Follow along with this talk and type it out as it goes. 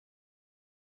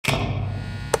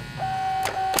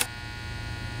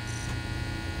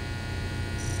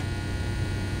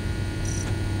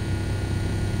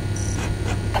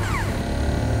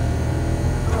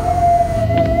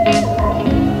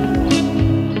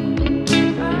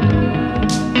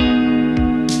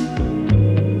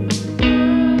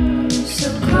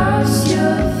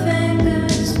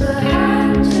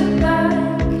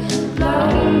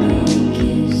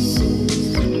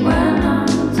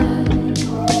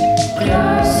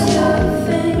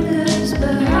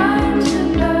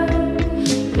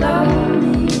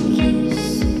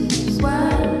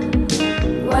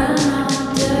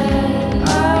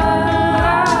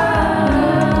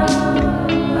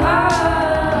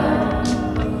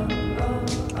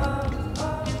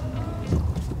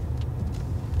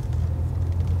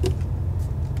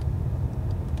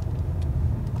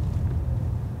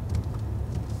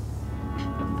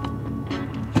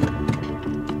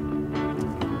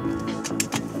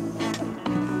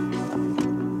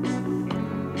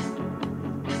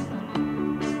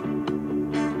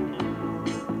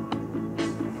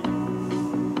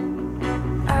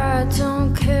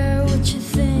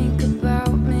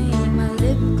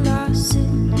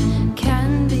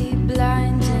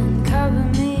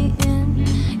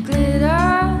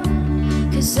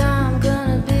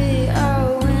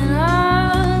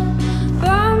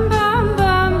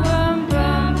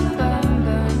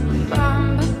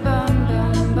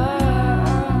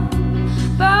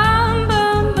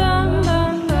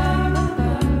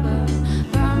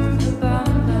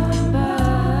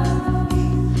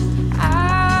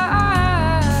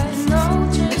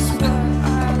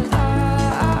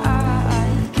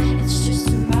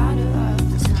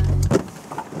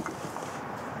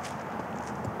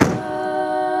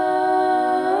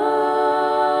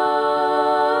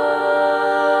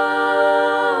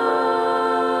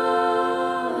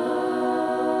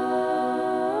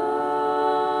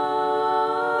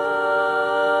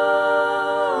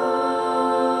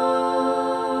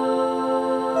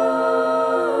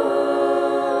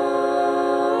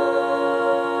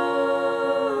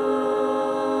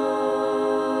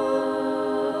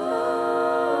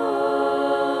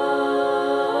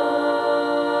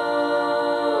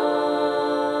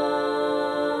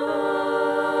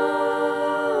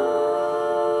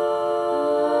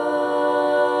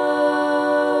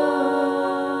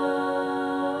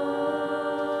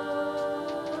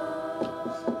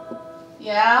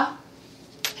Yeah?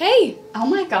 Hey! Oh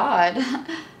my god.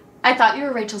 I thought you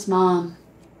were Rachel's mom.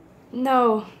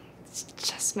 No, it's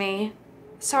just me.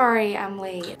 Sorry, I'm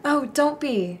late. Oh, don't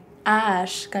be.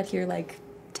 Ash got here like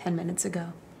 10 minutes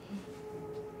ago.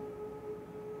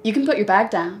 You can put your bag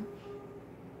down.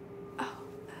 Oh.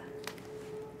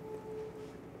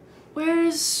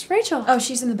 Where's Rachel? Oh,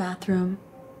 she's in the bathroom.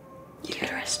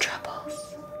 Uterus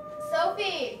troubles.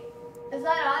 Sophie! Is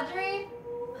that Audrey?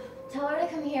 Tell her to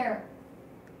come here.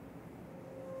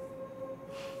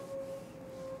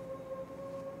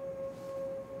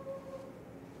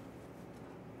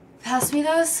 Pass me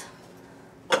those.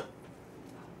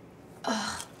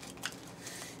 Ugh.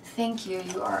 Thank you.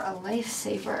 You are a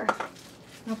lifesaver.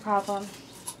 No problem.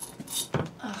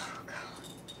 Oh,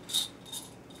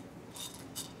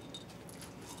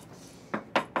 God.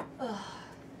 Ugh.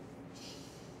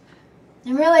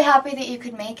 I'm really happy that you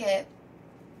could make it.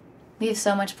 We have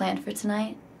so much planned for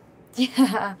tonight.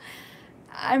 Yeah,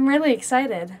 I'm really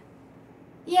excited.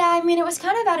 Yeah, I mean, it was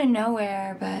kind of out of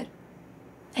nowhere, but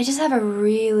I just have a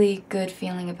really good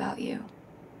feeling about you.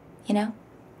 You know?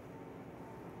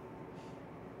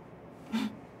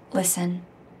 Listen,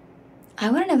 I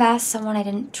wouldn't have asked someone I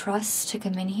didn't trust to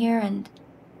come in here, and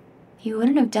you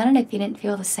wouldn't have done it if you didn't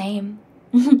feel the same.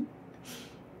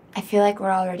 I feel like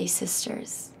we're already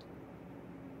sisters.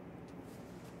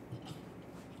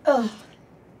 Oh.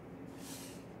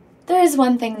 There is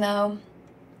one thing, though.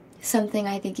 Something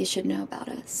I think you should know about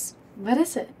us. What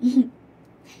is it?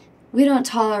 We don't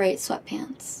tolerate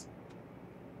sweatpants.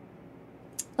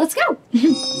 Let's go!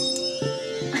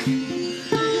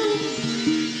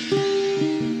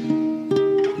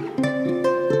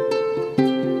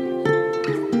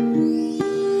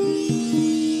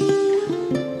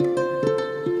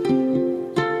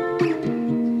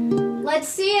 Let's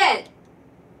see it!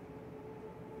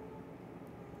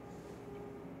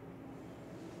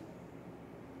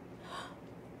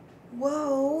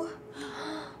 Whoa.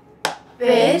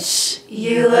 Bitch,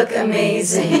 you look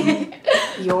amazing.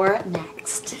 You're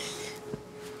next.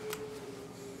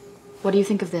 What do you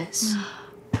think of this?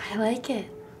 I like it.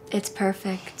 It's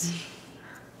perfect.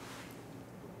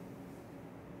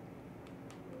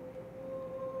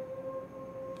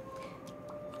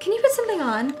 Can you put something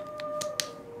on?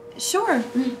 Sure.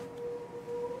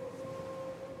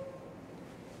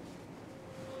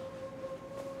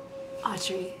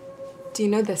 Audrey, do you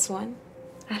know this one?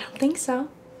 I don't think so.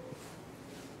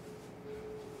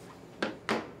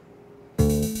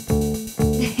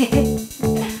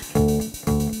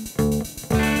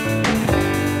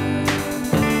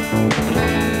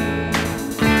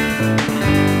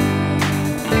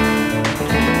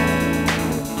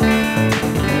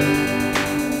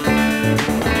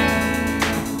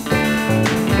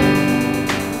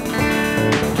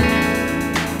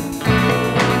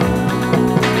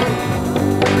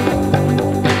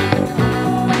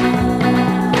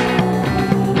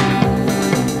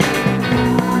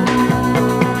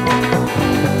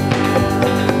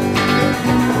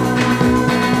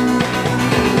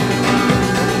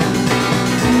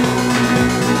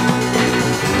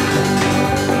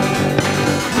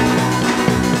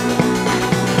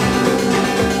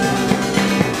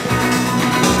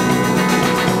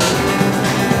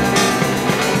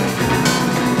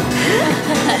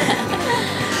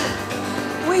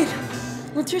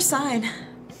 What's your sign?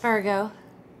 Virgo.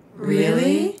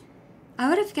 Really? I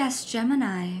would have guessed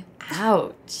Gemini.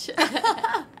 Ouch.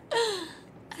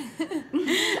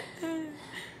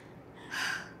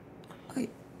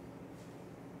 Wait.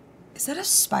 Is that a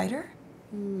spider?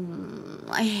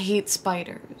 I hate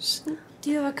spiders.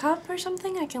 Do you have a cup or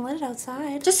something? I can let it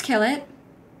outside. Just kill it.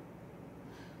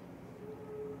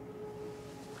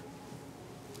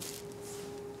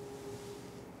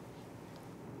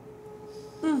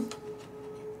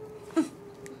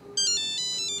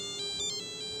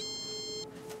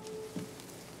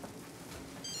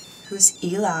 Who's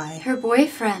Eli? Her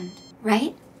boyfriend,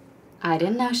 right? I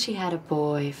didn't know she had a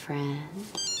boyfriend.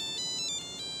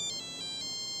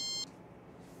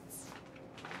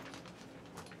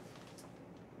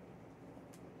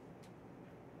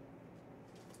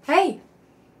 Hey,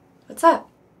 what's up?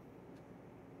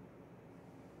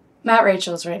 I'm at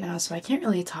Rachel's right now, so I can't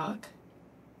really talk.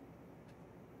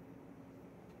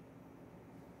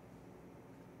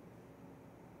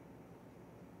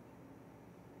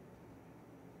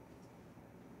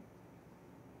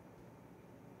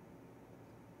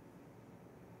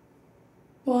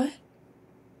 What?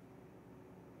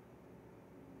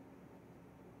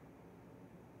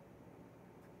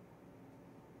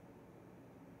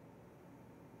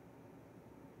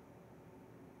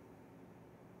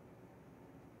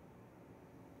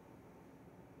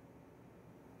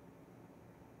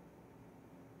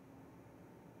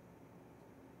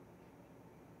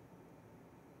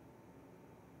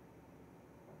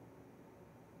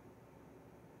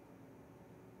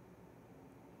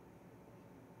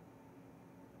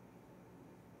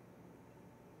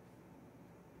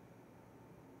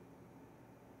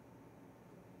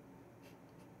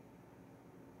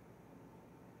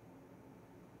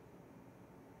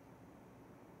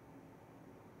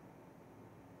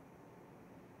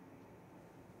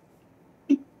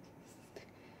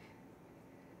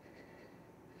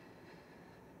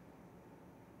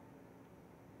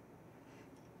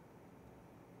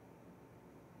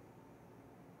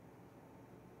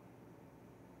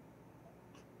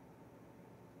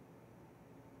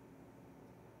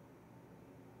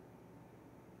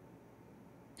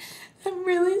 I'm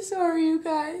really sorry, you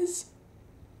guys.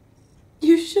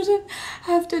 You shouldn't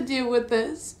have to deal with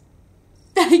this.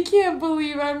 I can't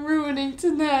believe I'm ruining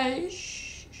tonight.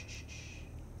 Shh.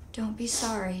 Don't be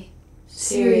sorry.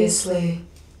 Seriously.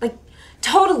 Like,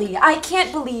 totally. I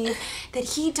can't believe that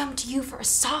he dumped you for a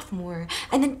sophomore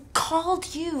and then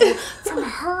called you from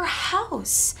her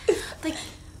house. Like,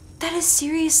 that is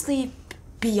seriously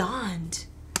beyond.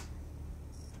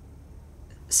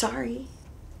 Sorry.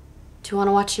 Do you want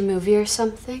to watch a movie or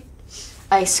something?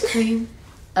 Ice cream?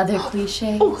 Other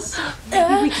cliches.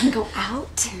 Maybe we can go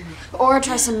out? Or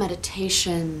try some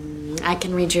meditation. I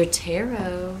can read your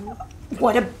tarot.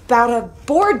 What about a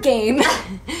board game?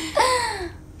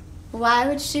 Why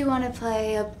would she want to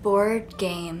play a board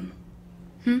game?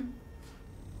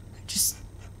 Just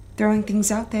throwing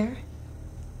things out there.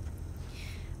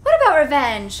 What about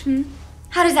revenge?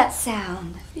 How does that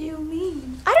sound? What do you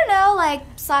mean? I don't know, like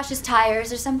slash his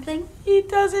tires or something. He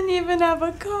doesn't even have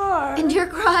a car. And you're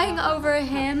crying over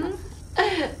him?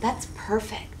 That's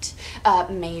perfect.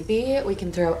 Maybe we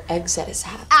can throw eggs at his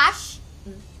hat. Ash,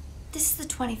 this is the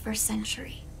 21st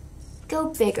century. Go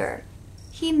bigger.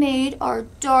 He made our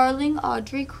darling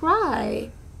Audrey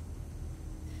cry.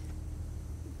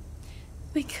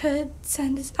 We could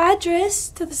send his address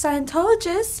to the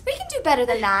Scientologist. We can do better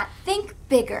than that. Think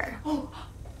bigger.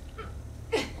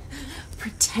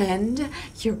 Pretend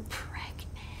you're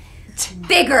pregnant.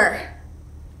 Bigger.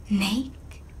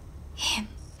 Make him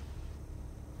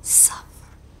suffer.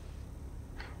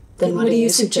 Then what do you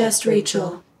suggest,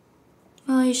 Rachel?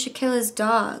 Well, you should kill his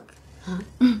dog. Huh?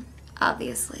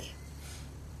 Obviously.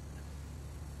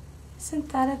 Isn't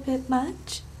that a bit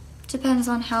much? Depends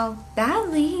on how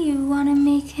badly you want to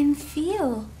make him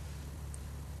feel.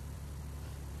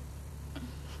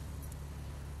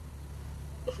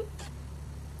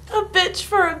 A bitch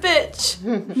for a bitch.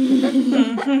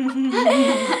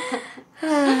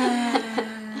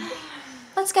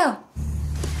 Let's go.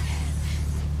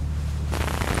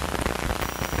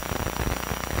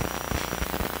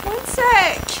 One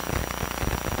sec.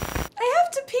 I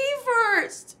have to pee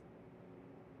first.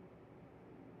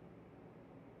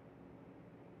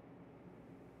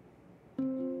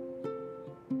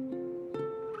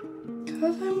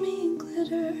 Cover me in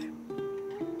glitter.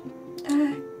 I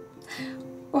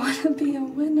wanna be a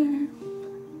winner.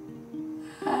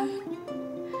 I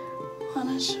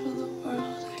wanna show the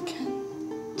world I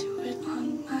can do it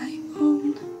on my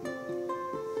own.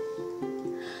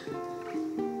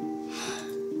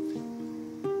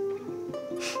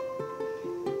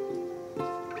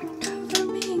 Cover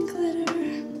me in glitter.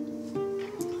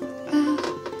 I'll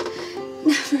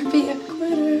never be a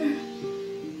quitter.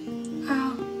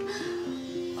 I'll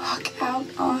walk out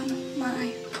on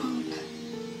my own.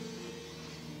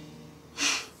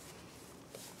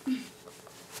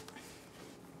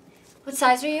 What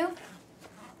size are you?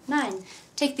 9.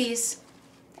 Take these.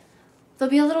 They'll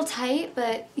be a little tight,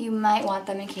 but you might want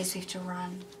them in case we have to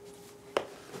run.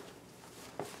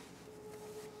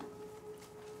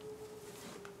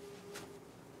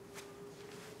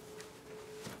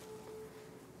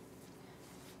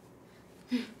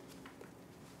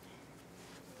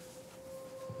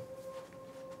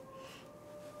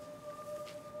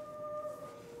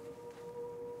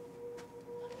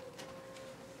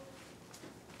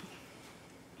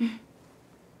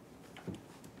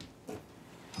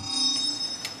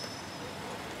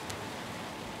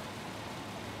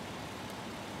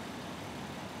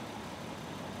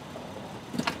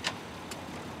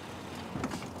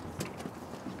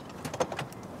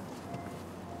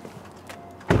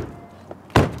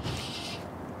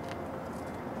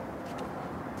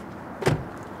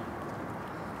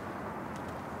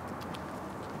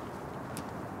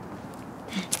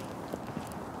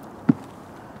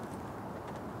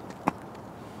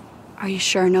 Are you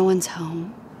sure no one's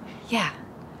home? Yeah.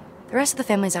 The rest of the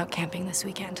family's out camping this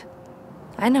weekend.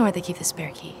 I know where they keep the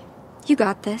spare key. You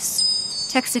got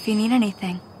this. Text if you need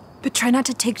anything. But try not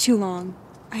to take too long.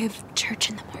 I have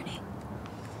church in the morning.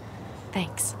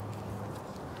 Thanks.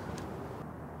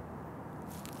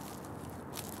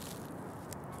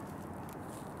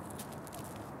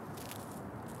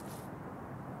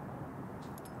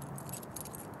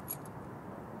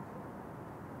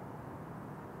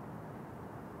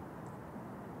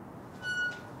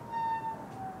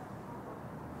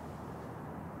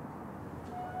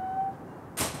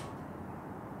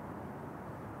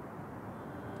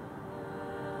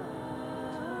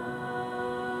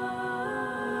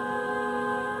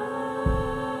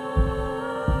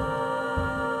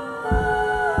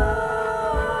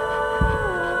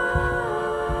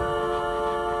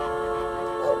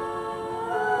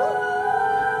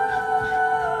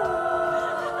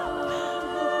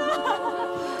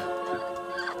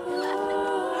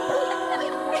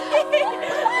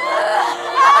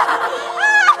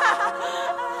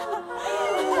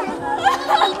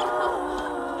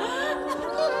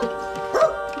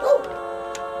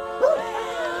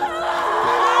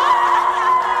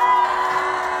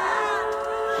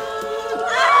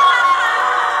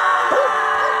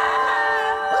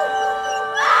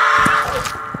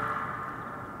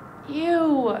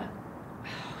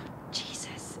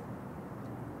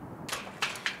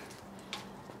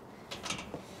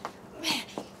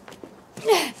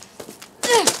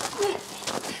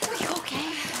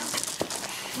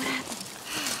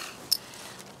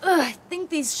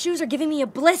 these shoes are giving me a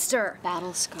blister.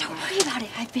 Battle scar. Don't worry about it.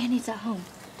 I have Band-Aids at home.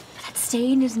 That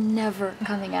stain is never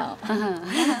coming out.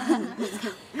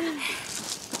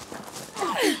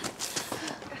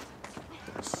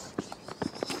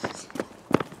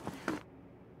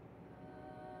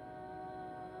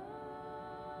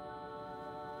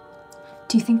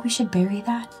 Do you think we should bury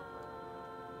that?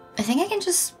 I think I can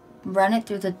just run it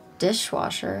through the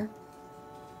dishwasher.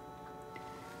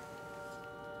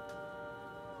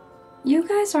 You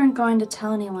guys aren't going to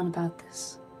tell anyone about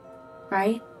this,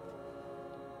 right?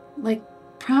 Like,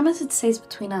 promise it stays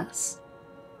between us.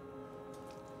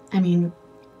 I mean,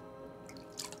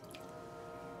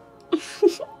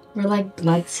 we're like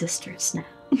blood sisters now.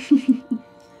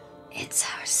 It's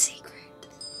our secret.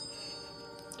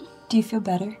 Do you feel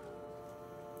better?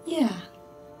 Yeah,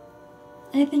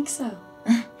 I think so.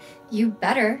 You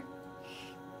better.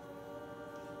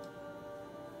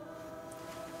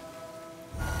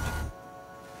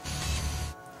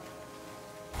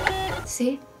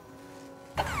 See?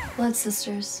 Blood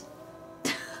sisters.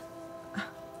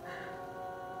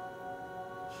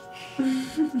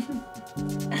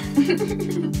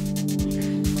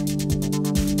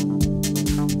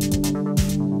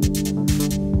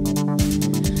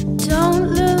 Don't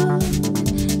look,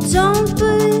 don't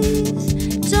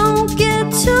breathe, don't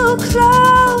get too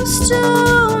close to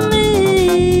me.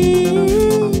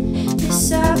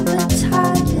 This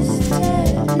appetite is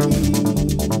deadly.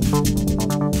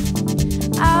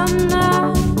 I'm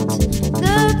not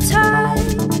the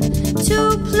type to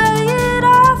play it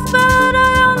off, but I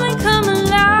only come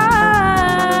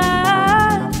alive,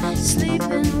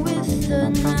 sleeping with the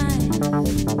night.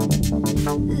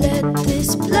 Let this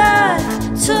blood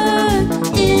turn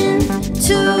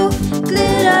into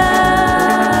glitter.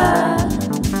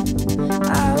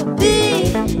 I'll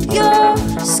be your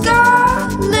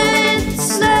scarlet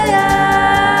slayer.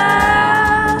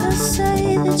 They'll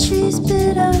say that she's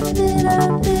bitter, bitter,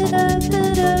 bitter,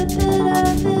 bitter, bitter,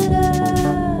 bitter.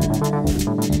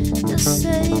 They'll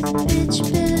say the bitch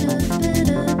bitter,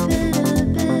 bitter, bitter,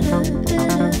 bitter,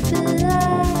 bitter, bitter.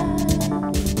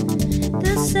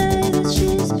 They'll say that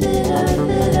she's bitter,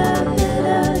 bitter,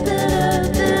 bitter, bitter,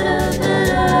 bitter,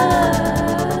 bitter.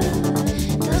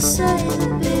 They'll say the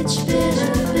bitch bitter.